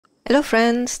Hello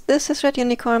friends, this is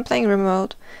RedUnicorn playing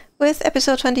Rimworld with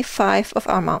episode 25 of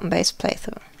our mountain-based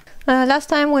playthrough. Last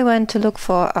time we went to look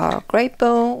for our great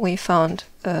bow. We found...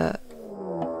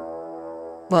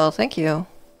 well, thank you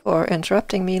for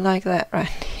interrupting me like that,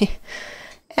 Randy.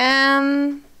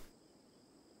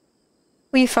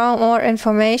 We found more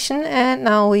information and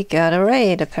now we got a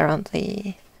raid,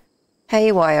 apparently.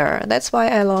 Haywire. That's why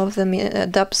I love the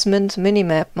Dubs Mint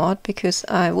minimap mod, because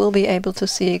I will be able to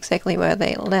see exactly where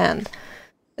they land.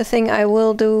 The thing I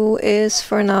will do is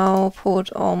for now put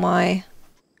all my,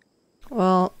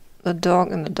 well, the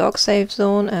dog in the dog safe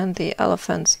zone and the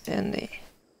elephants in the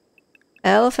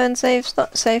elephant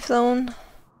safe zone.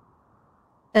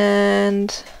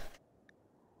 And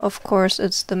of course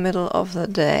it's the middle of the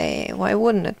day. Why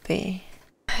wouldn't it be?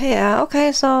 Yeah,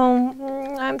 okay, so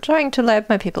I'm trying to let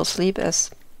my people sleep as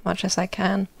much as I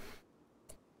can.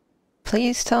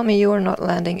 Please tell me you are not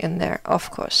landing in there.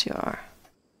 Of course you are.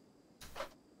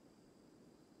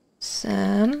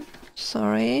 Sam,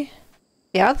 sorry.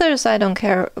 The others I don't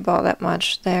care about that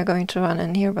much. They're going to run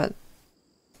in here, but...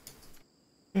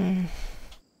 Damn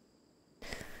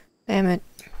it.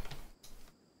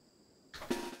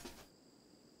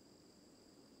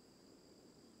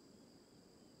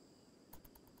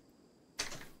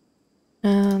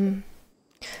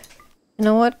 You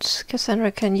know what,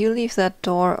 Cassandra, can you leave that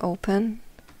door open?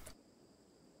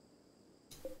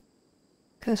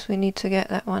 Because we need to get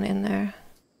that one in there.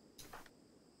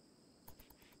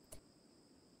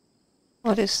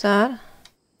 What is that?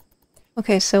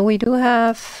 Okay, so we do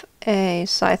have a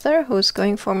scyther who's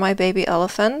going for my baby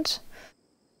elephant,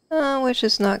 which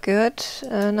is not good.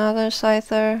 Another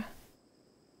scyther.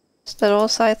 Is that all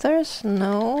scythers?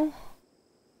 No.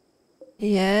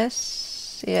 Yes.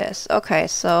 Yes, okay,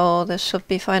 so this should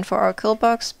be fine for our kill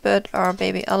box, but our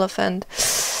baby elephant...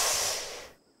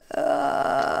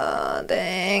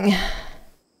 dang.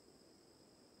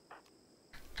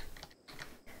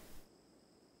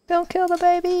 Don't kill the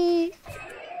baby!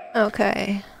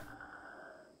 Okay.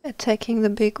 Attacking the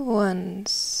big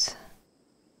ones.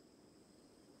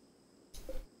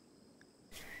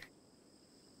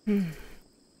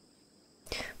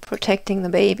 Protecting the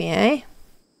baby, eh?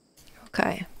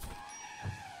 Okay.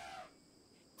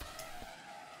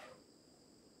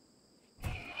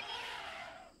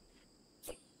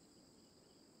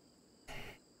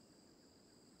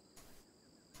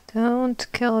 Don't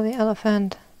kill the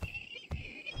elephant.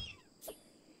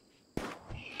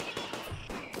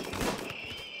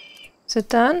 Is it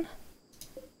done?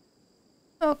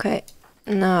 Okay,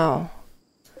 now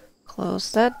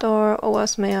close that door. Oh,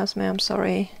 Asme, I'm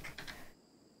sorry.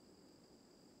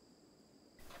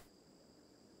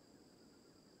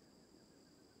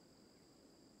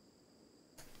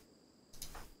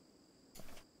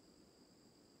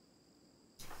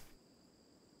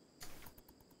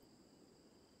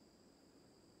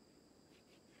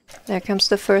 There comes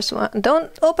the first one.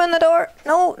 Don't open the door!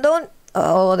 No, don't!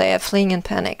 Oh, they are fleeing in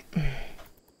panic.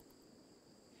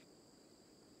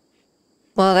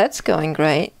 Well, that's going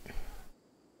great.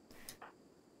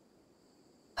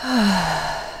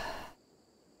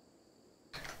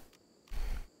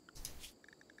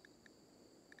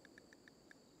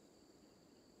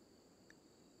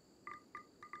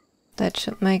 That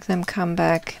should make them come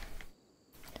back.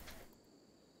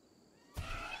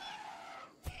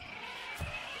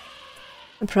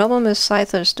 The problem is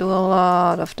scythers do a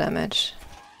lot of damage.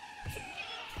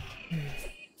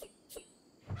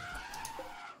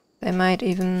 They might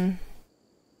even...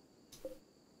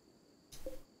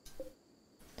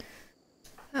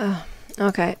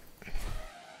 okay.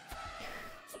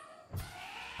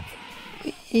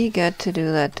 We got to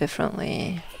do that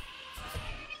differently.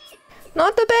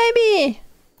 Not the baby!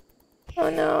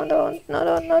 Oh no, don't. No,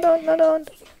 don't, no, don't, no, don't.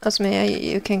 Asme,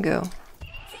 you can go.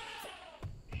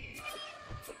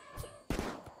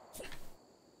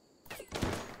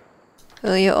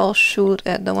 Will you all shoot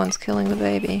at the ones killing the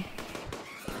baby?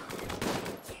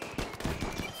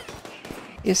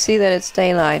 You see that it's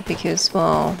daylight because,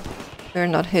 well, we're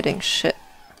not hitting shit.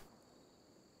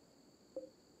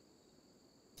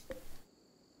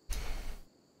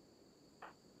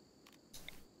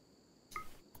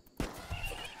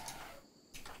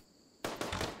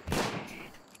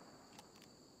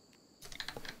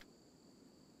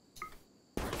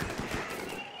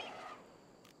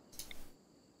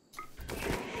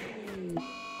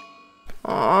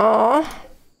 Aww.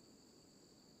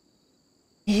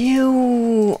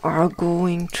 You are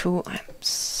going to... I'm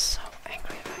so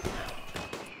angry right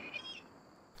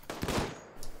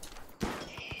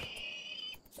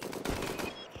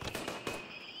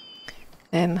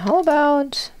now. How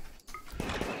about...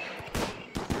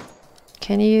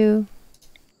 can you...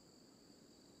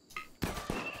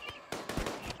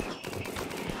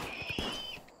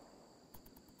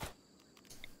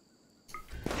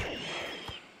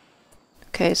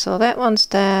 Okay, so that one's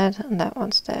dead, and that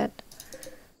one's dead.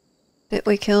 Did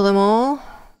we kill them all?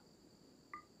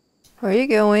 Where are you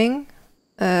going?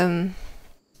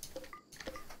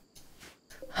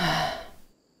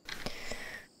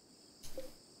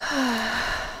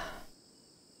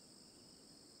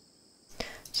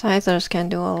 Scythers can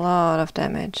do a lot of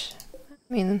damage.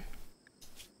 I mean,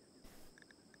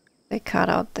 they cut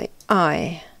out the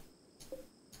eye.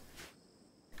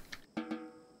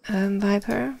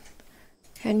 Viper,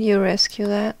 can you rescue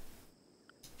that?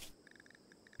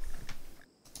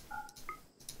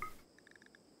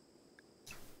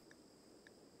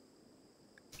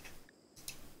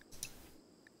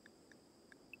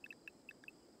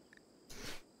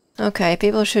 Okay,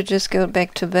 people should just go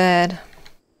back to bed.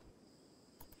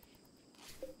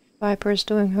 Viper's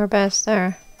doing her best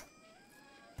there.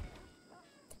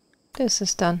 This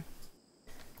is done.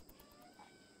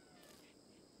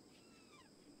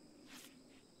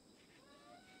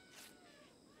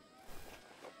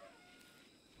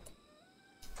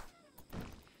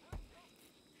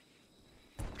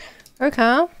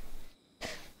 Okay.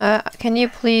 Can you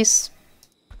please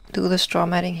do the straw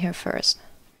matting here first?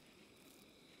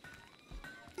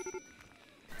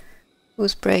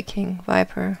 Who's breaking?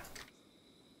 Viper.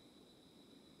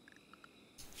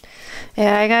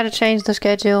 Yeah, I gotta change the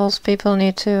schedules. People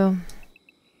need to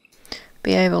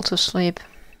be able to sleep.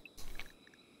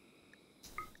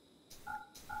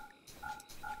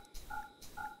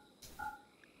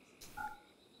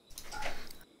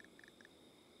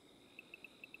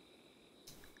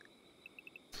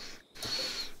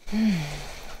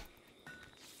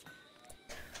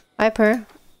 Viper,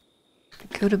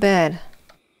 go to bed.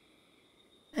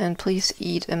 And please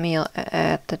eat a meal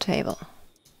at the table.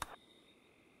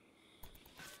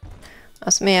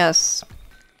 Asmea's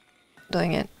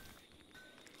doing it.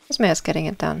 Asmea's getting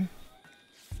it done.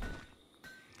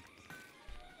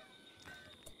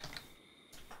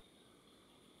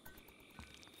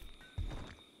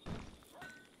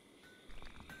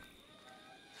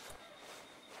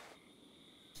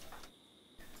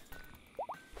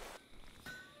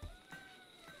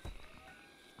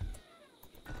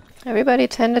 Everybody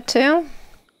tended to?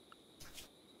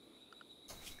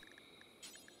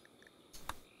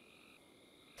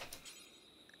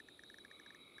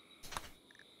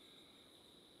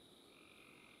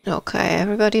 Okay,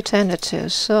 everybody tended to,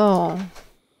 so...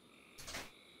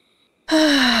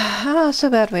 Ah, so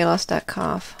bad we lost that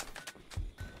calf.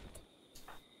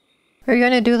 We're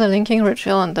gonna do the linking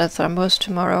ritual and the thrombus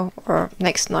tomorrow, or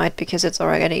next night, because it's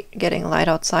already getting light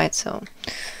outside, so...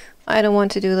 I don't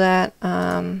want to do that.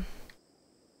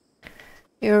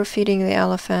 You're feeding the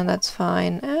elephant, that's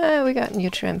fine. We got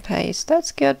nutrient paste,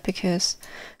 that's good, because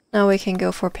now we can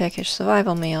go for packaged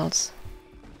survival meals.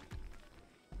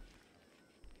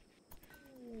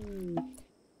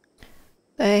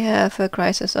 They have a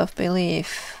crisis of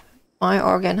belief. My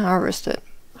organ harvested.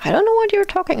 I don't know what you're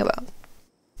talking about.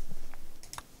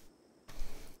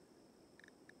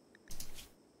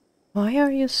 Why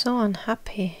are you so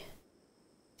unhappy?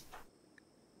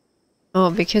 Oh,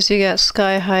 because you got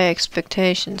sky-high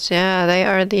expectations. Yeah, they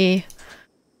are the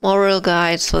moral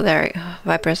guides, so their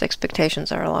Viper's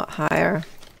expectations are a lot higher.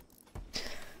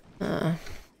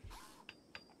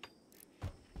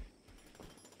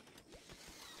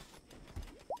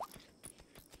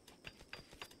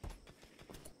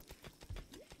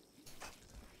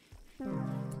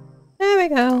 There we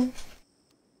go.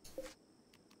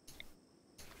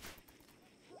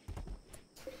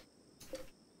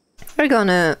 We're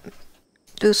gonna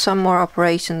do some more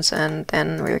operations, and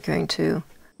then we're going to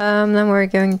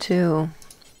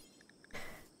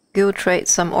go trade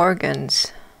some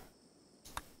organs.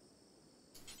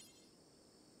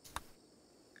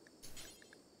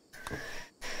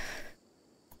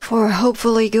 For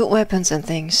hopefully good weapons and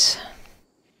things.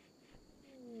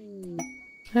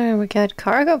 Oh, we got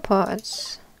cargo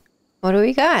pods. What do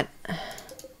we got?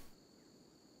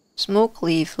 Smoke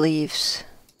leaves.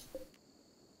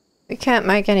 We can't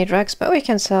make any drugs, but we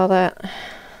can sell that.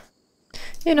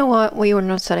 You know what? We were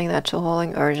not setting that to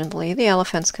hauling urgently. The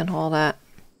elephants can haul that.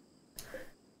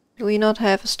 Do we not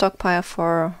have a stockpile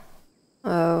for...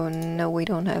 Oh, no, we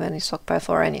don't have any stockpile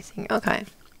for anything. Okay.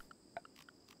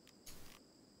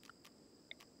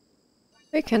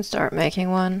 We can start making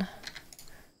one.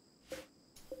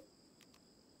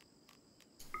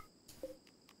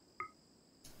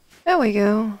 There we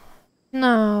go.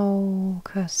 Now,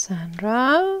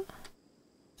 Cassandra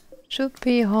should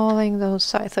be hauling those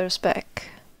scythers back.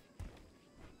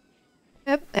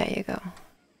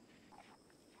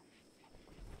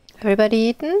 Everybody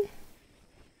eaten?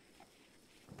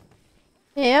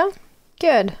 Yeah?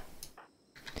 Good.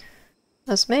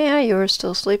 Asmea, you're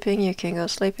still sleeping, you can go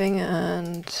sleeping,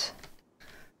 and...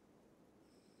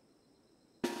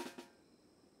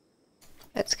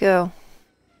 let's go.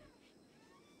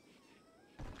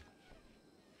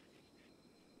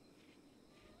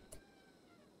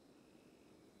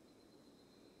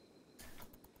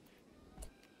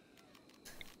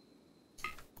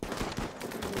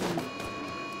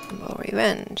 More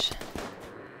revenge.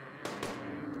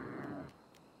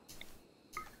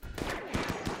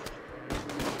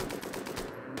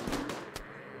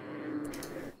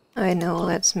 I know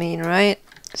that's mean, right?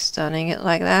 Stunning it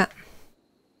like that.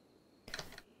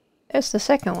 There's the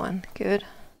second one. Good.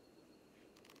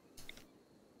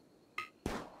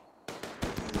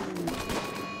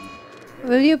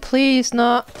 Will you please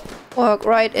not walk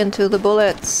right into the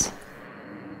bullets?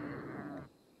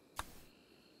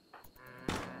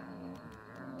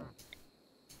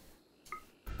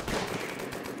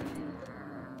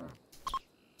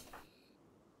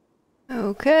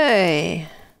 Okay.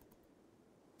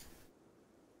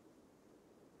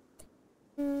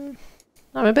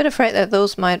 I'm a bit afraid that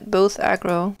those might both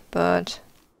aggro, but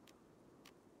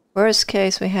worst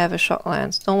case we have a shock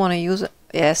lance. Don't want to use it.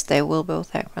 Yes, they will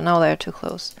both aggro. No, they're too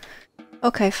close.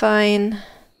 Okay, fine.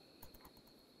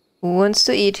 Who wants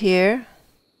to eat here?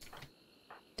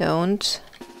 Don't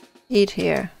eat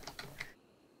here.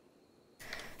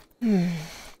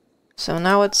 So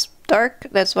now it's dark.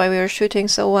 That's why we are shooting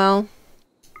so well.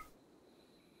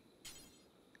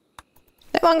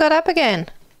 That one got up again.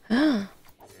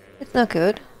 It's not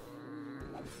good.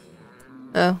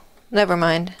 Oh, never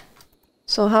mind.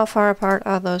 So how far apart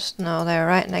are those? No, they're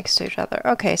right next to each other.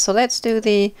 Okay, so let's do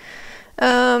the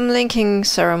linking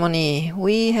ceremony.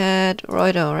 We had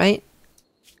Roido, right?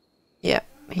 Yeah,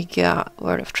 he got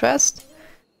Word of Trust.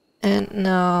 And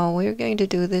now we're going to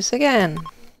do this again.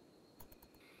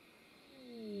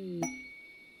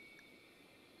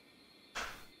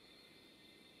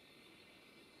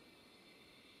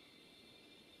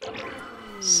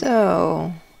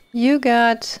 So, you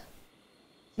got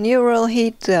neural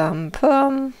heat dump.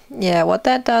 Yeah, what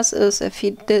that does is if he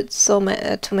did too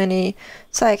many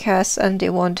psycasts and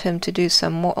they want him to do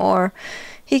some more,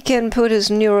 he can put his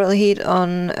neural heat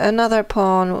on another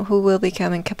pawn who will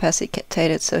become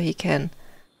incapacitated so he can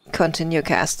continue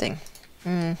casting.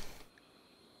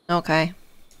 Okay.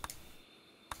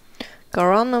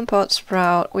 Goron and Pot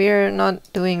Sprout, we're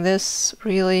not doing this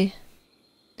really.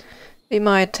 We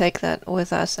might take that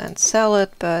with us and sell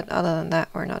it, but other than that,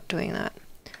 we're not doing that.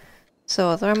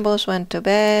 So Thrumbos went to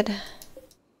bed.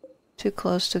 Too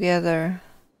close together.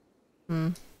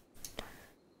 You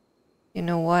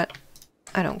know what?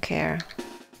 I don't care.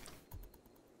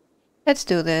 Let's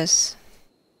do this.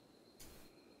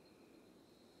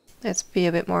 Let's be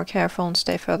a bit more careful and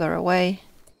stay further away.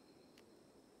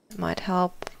 It might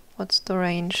help. What's the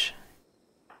range?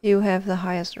 You have the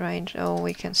highest range. Oh,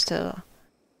 we can still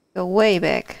go way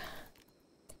back.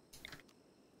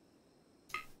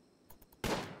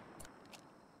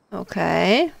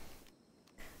 Okay.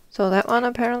 So that one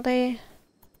apparently.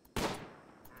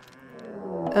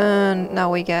 And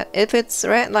now we get, if it's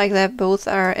red like that, both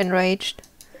are enraged.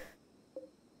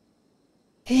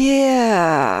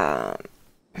 Yeah.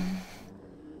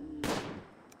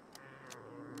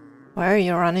 Why are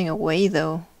you running away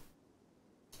though?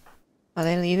 Are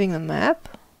they leaving the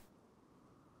map?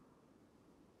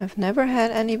 I've never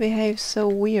had any behave so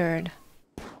weird.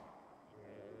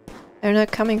 They're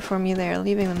not coming for me, they're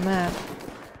leaving the map.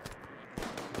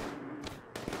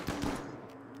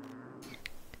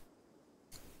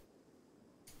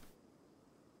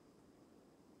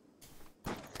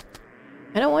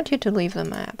 I don't want you to leave the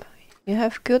map. You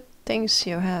have good things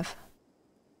you have.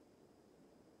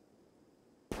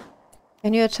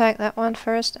 Can you attack that one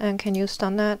first? And can you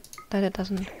stun that it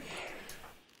doesn't...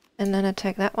 And then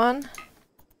attack that one?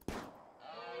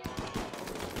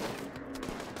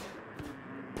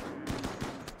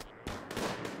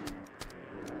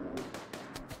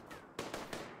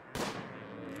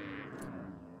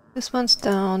 This one's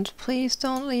downed. Please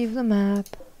don't leave the map.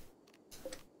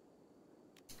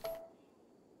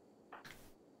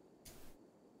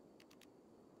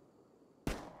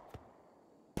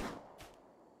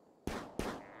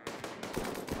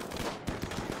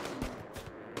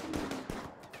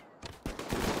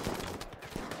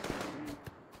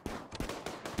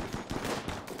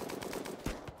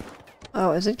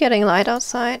 Oh, is it getting light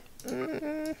outside?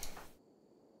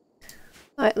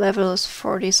 Light level is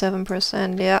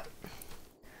 47%, yeah.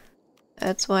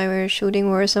 That's why we're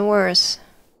shooting worse and worse.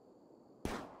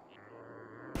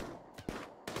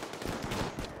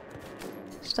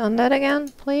 done that again,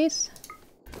 please?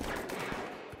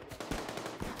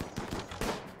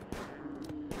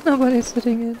 Nobody's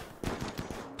sitting in.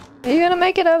 Are you gonna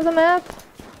make it off the map?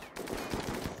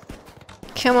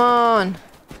 Come on!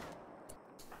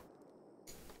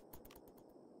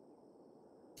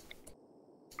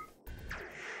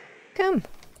 Come!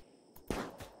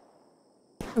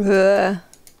 Ugh.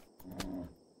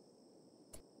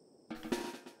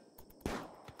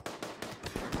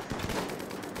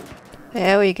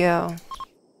 There we go.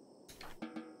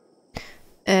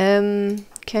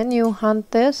 Can you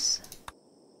hunt this?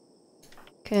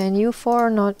 Can you four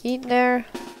not eat there?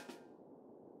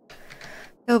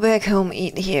 Go back home,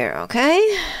 eat here,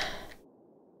 okay?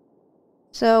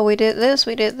 So we did this,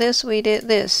 we did this, we did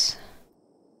this.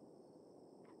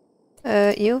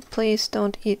 You please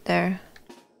don't eat there.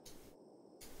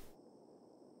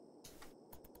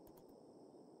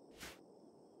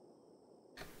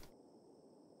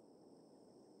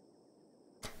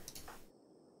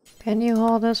 Can you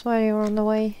hold this while you're on the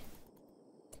way?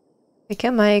 We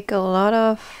can make a lot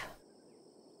of...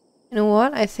 You know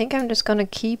what? I think I'm just gonna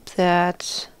keep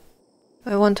that.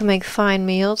 I want to make fine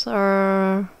meals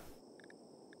or...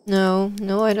 No,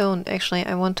 I don't. Actually,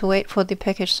 I want to wait for the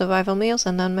packaged survival meals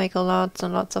and then make lots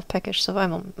and lots of packaged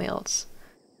survival meals.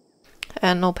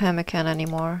 And no pemmican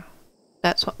anymore.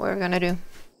 That's what we're gonna do.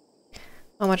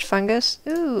 How much fungus?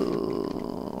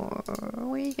 Ooh, are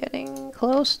we getting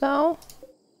close now?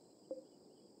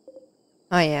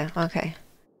 Oh yeah, okay.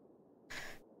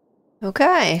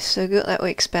 Okay, so good that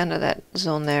we expanded that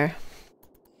zone there.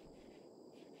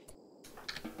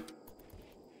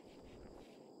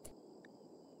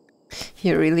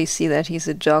 You really see that he's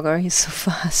a jogger, he's so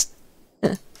fast.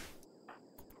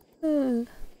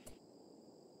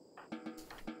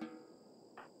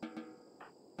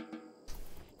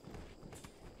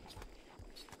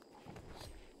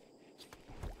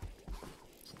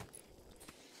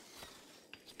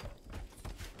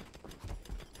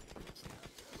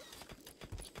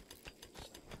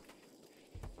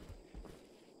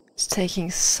 It's taking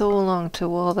so long to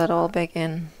wall that all back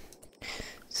in.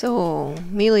 So,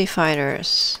 melee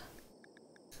fighters.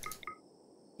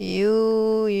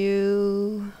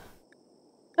 You...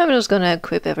 I'm just gonna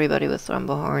equip everybody with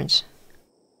thrombo horns.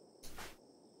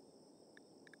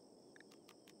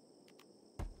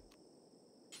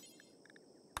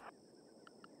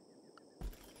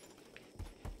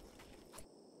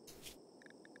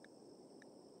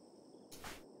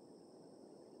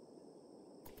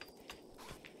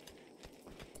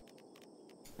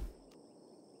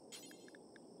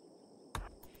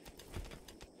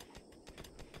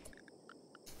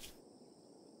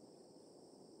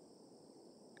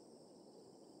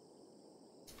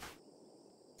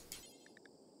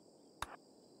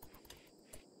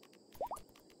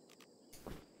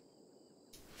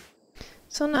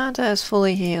 Sonata is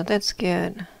fully healed, that's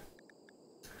good.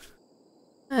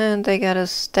 And they got a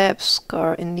stab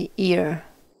scar in the ear.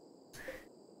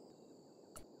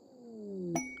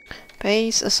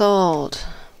 Base assault.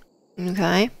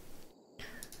 Okay.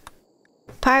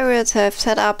 Pirates have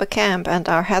set up a camp and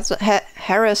are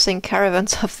harassing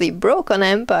caravans of the Broken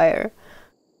Empire.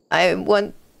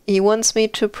 He wants me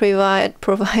to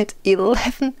provide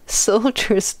 11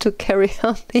 soldiers to carry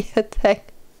out the attack.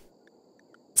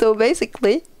 So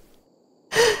basically,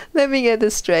 let me get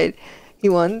this straight. He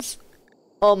wants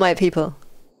all my people.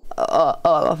 All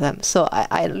of them. So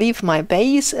I leave my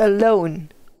base alone.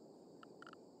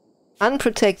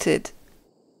 Unprotected.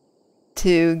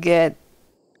 To get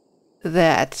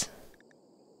that.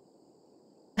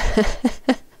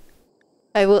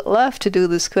 I would love to do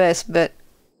this quest, but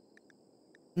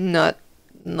not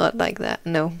like that.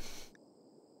 No.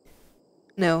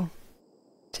 No.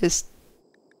 Just...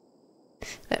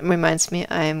 That reminds me,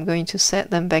 I am going to set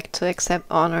them back to accept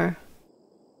honor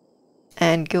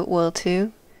and goodwill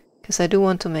too, because I do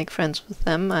want to make friends with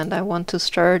them and I want to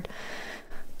start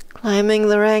climbing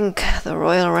the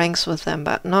royal ranks with them,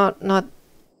 but not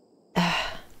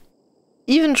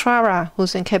even Trara,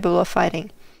 who's incapable of fighting.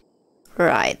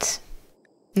 Right.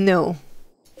 No.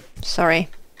 Sorry.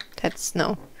 That's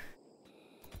no.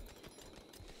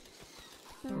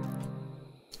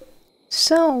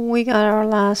 So, we got our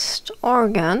last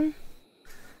organ.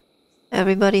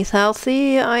 Everybody's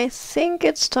healthy. I think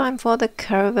it's time for the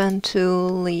caravan to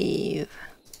leave.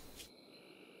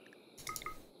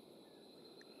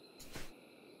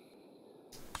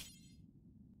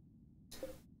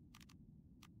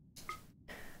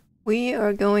 We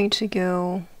are going to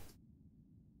go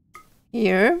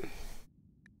here.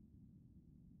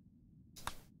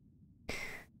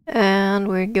 And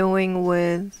we're going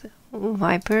with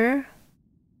Viper,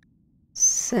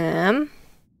 Sam,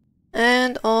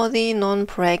 And all the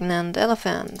non-pregnant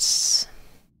elephants.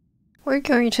 We're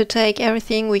going to take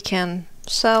everything we can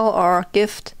sell or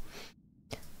gift,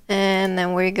 and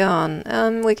then we're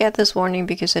gone. We get this warning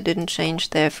because I didn't change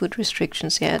their food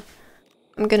restrictions yet.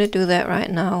 I'm gonna do that right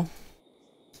now.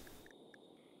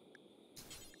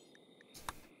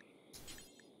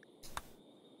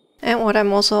 And what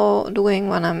I'm also doing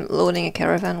when I'm loading a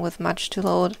caravan with much to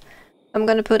load, I'm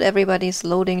gonna put everybody's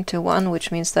loading to 1,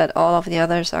 which means that all of the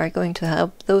others are going to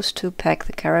help those two pack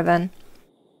the caravan.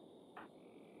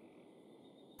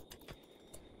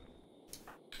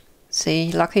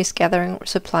 See, Lucky's gathering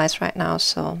supplies right now,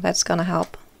 so that's gonna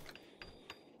help.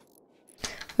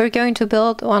 We're going to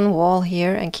build one wall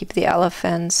here and keep the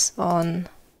elephants on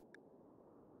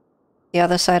the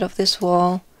other side of this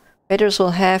wall. Raiders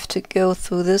will have to go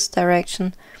through this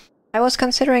direction. I was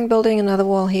considering building another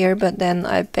wall here, but then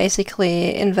I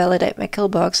basically invalidate my kill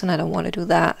box and I don't want to do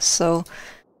that. So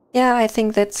yeah, I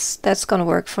think that's gonna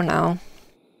work for now.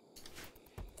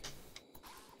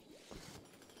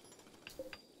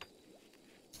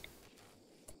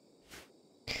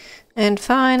 And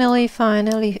finally,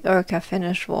 Urka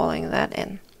finished walling that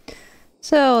in.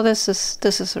 So this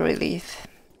is a relief.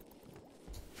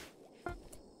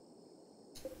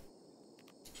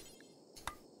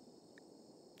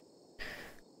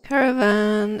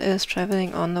 Caravan is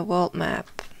traveling on the world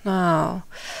map now.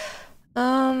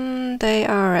 They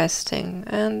are resting,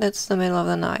 and it's the middle of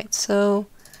the night, so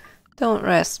don't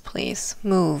rest, please.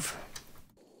 Move.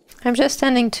 I'm just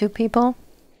sending 2 people.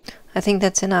 I think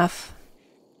that's enough.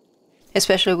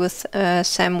 Especially with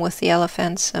Sam with the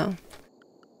elephant, so...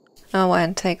 Oh,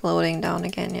 and take loading down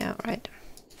again, yeah, right.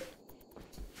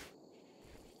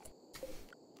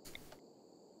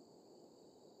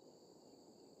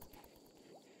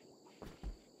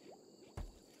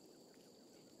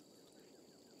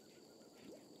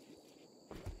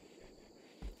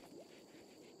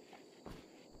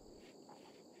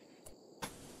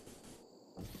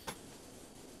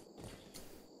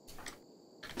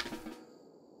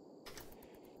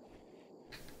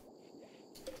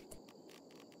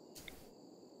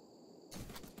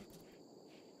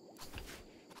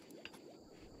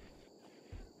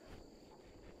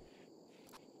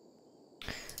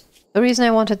 The reason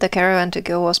I wanted the caravan to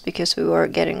go was because we were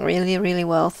getting really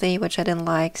wealthy, which I didn't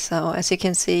like. So as you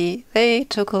can see, they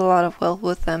took a lot of wealth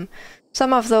with them.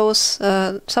 Some of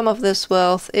this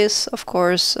wealth is, of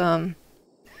course,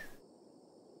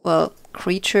 well,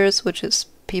 creatures, which is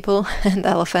people and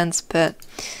elephants, but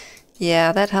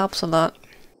yeah, that helps a lot.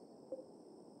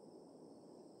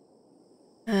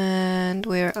 And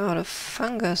we're out of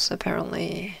fungus,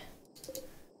 apparently.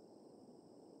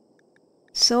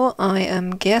 So I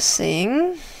am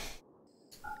guessing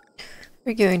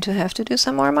we're going to have to do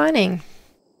some more mining.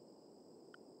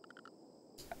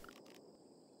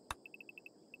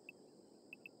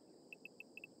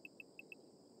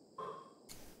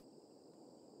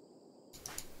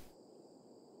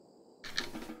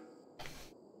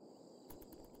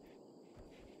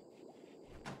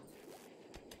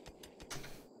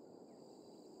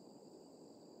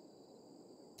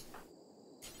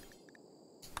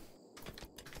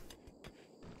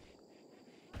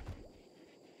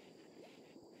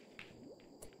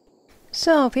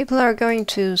 So, people are going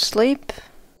to sleep,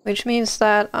 which means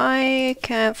that I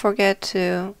can't forget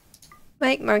to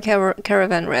make my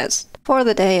caravan rest for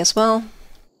the day as well.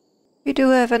 We do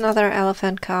have another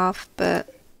elephant calf, but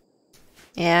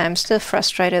yeah, I'm still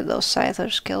frustrated those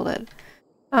scythers killed it.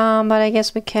 But I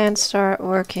guess we can start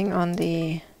working on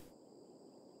the...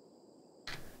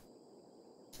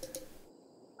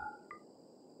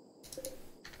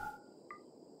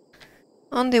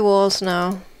 walls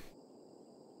now.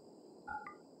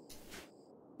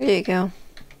 There you go.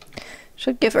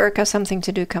 Should give Urka something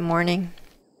to do come morning.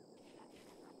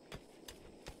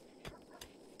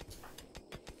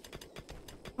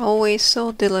 Always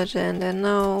so diligent, and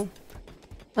now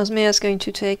Osmia's going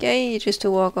to take ages to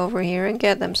walk over here and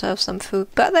get themselves some food.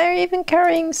 But they're even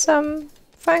carrying some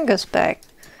fungus back.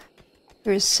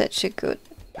 You're such a good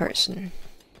person.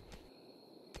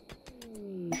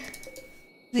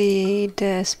 The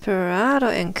Desperado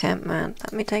encampment.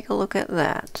 Let me take a look at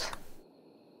that.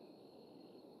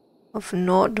 Of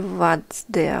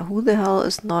Nordvadsder. Who the hell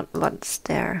is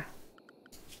Nordvadsder?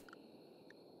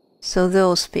 So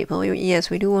those people, yes,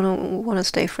 we do want to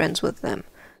stay friends with them.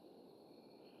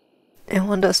 And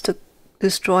want us to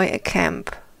destroy a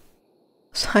camp.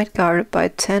 Side guarded by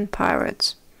 10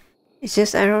 pirates. It's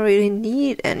just I don't really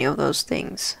need any of those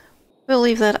things. We'll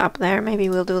leave that up there, maybe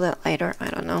we'll do that later, I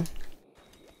don't know.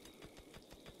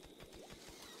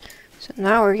 So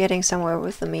now we're getting somewhere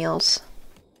with the meals.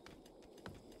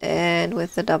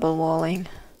 with the double walling.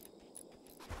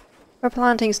 Her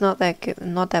planting's not that good,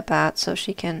 not that bad, so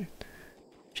she can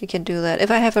do that.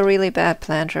 If I have a really bad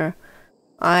planter,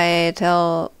 I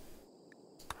tell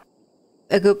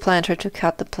a good planter to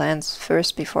cut the plants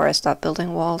first before I start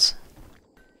building walls.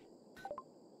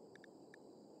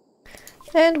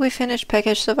 And we finished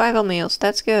packaged survival meals.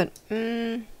 That's good.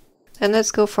 And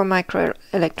let's go for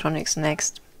microelectronics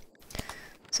next.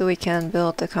 So we can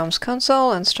build the comms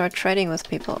console and start trading with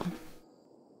people.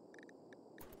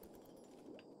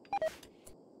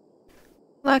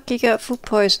 Lucky got food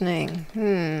poisoning.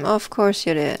 Of course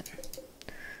you did.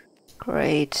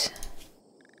 Great.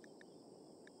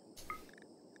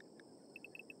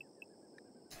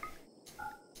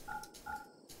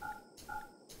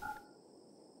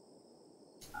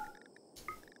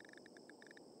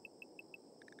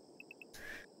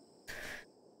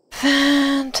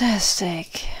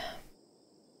 Fantastic.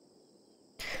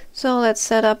 So let's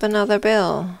set up another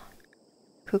bill.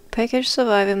 Cook package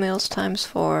survival meals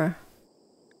 ×4.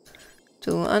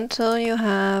 Do until you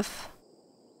have...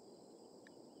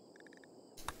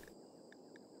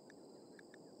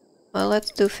 Well,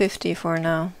 let's do 50 for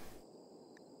now.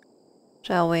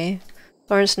 Shall we?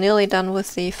 Lauren's nearly done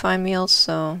with the fine meals,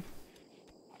 so...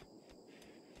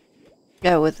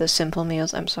 Yeah, with the simple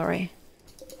meals, I'm sorry.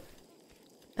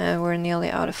 And we're nearly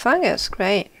out of fungus,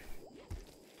 great.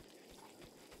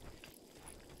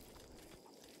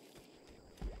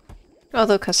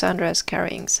 Although Cassandra is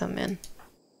carrying some in.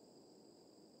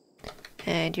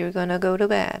 And you're gonna go to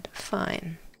bed,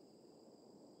 fine.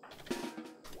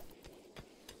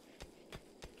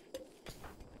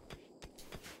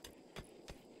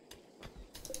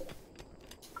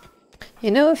 You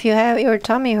know, if you have your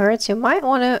tummy hurts, you might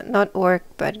wanna not work,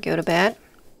 but go to bed.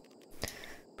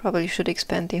 Probably should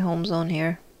expand the home zone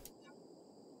here.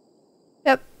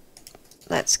 Yep,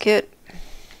 that's good.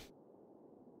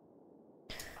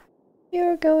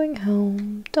 You're going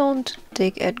home. Don't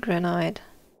dig at granite.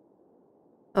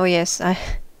 Oh yes, I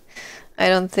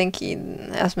don't think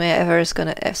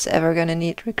Asmea is ever gonna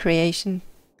need recreation.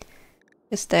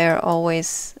 Is there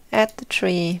always at the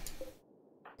tree?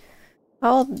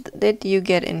 How did you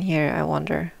get in here, I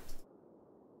wonder?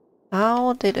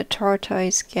 How did a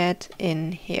tortoise get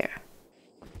in here?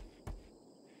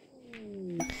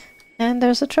 And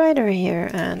there's a trader here,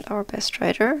 and our best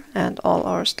trader, and all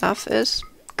our stuff is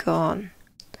gone.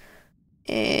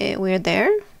 We're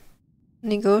there.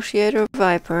 Negotiator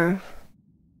Viper.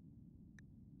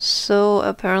 So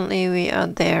apparently we are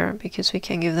there because we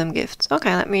can give them gifts.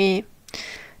 Okay, let me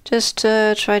just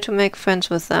try to make friends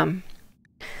with them.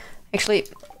 Actually,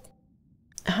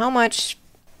 how much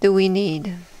do we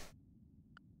need?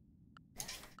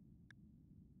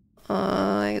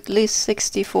 At least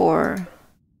 64.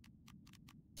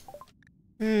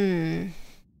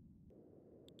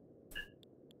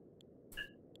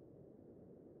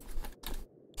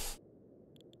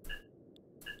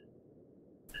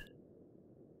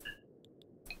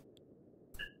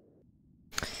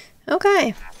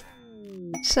 Okay.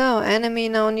 So, enemy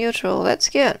now neutral. That's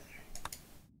good.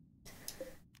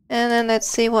 And then let's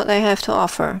see what they have to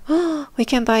offer. We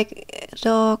can buy a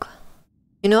dog.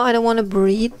 You know, I don't want to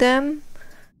breed them.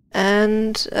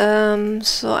 And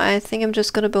so I think I'm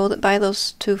just gonna buy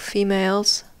those 2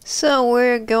 females. So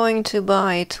we're going to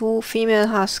buy 2 female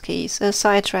huskies, a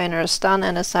side trainer Stun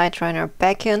and a side trainer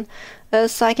Beacon, a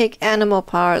psychic animal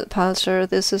pulsar.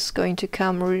 This is going to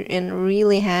come in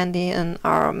really handy in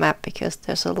our map because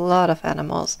there's a lot of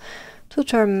animals.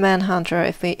 2-turn manhunter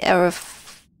if we ever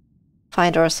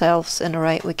find ourselves in a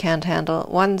raid we can't handle.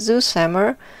 1 Zeus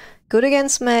hammer. Good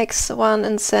against mechs, 1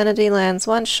 insanity lance,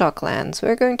 1 shock lance.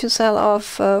 We're going to sell off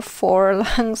 4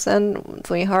 lungs and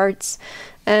 3 hearts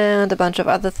and a bunch of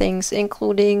other things,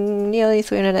 including nearly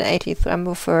 380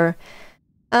 thrumbo fur.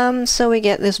 So we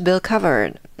get this bill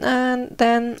covered. And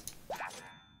then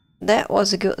that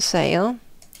was a good sale.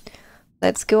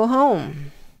 Let's go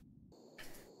home.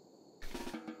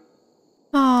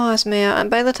 Oh, Asmea, and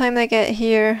by the time they get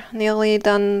here, nearly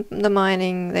done the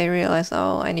mining, they realize,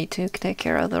 oh, I need to take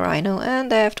care of the rhino, and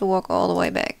they have to walk all the way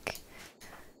back.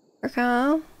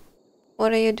 Urka,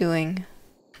 what are you doing?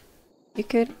 You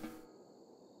could...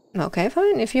 Okay,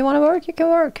 fine, if you want to work, you can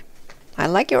work. I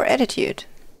like your attitude.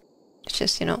 It's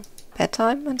just, you know,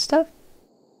 bedtime and stuff.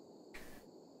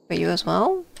 For you as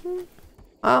well?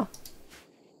 Wow.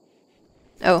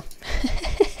 Oh.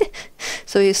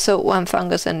 So he sold 1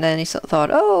 fungus and then he thought,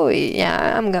 oh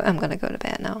yeah, I'm gonna go to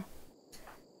bed now.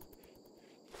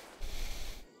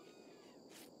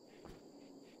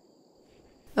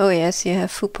 Oh yes, you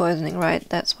have food poisoning, right?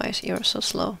 That's why you're so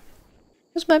slow.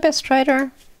 Who's my best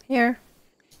trader here?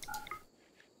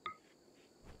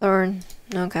 Learn.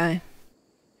 Okay.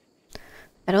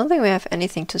 I don't think we have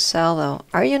anything to sell though.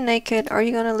 Are you naked? Are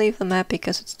you gonna leave the map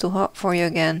because it's too hot for you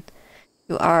again?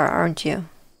 You are, aren't you?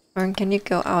 Or can you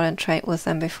go out and trade with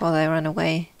them before they run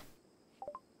away?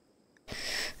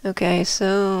 Okay,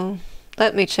 so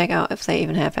let me check out if they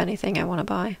even have anything I want to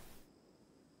buy.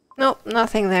 Nope,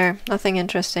 nothing there. Nothing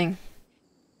interesting.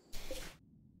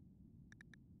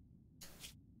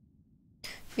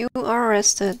 You are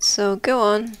arrested, so go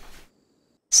on.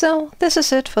 So, this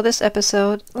is it for this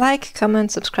episode. Like,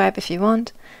 comment, subscribe if you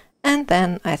want. And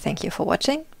then I thank you for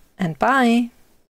watching, and bye!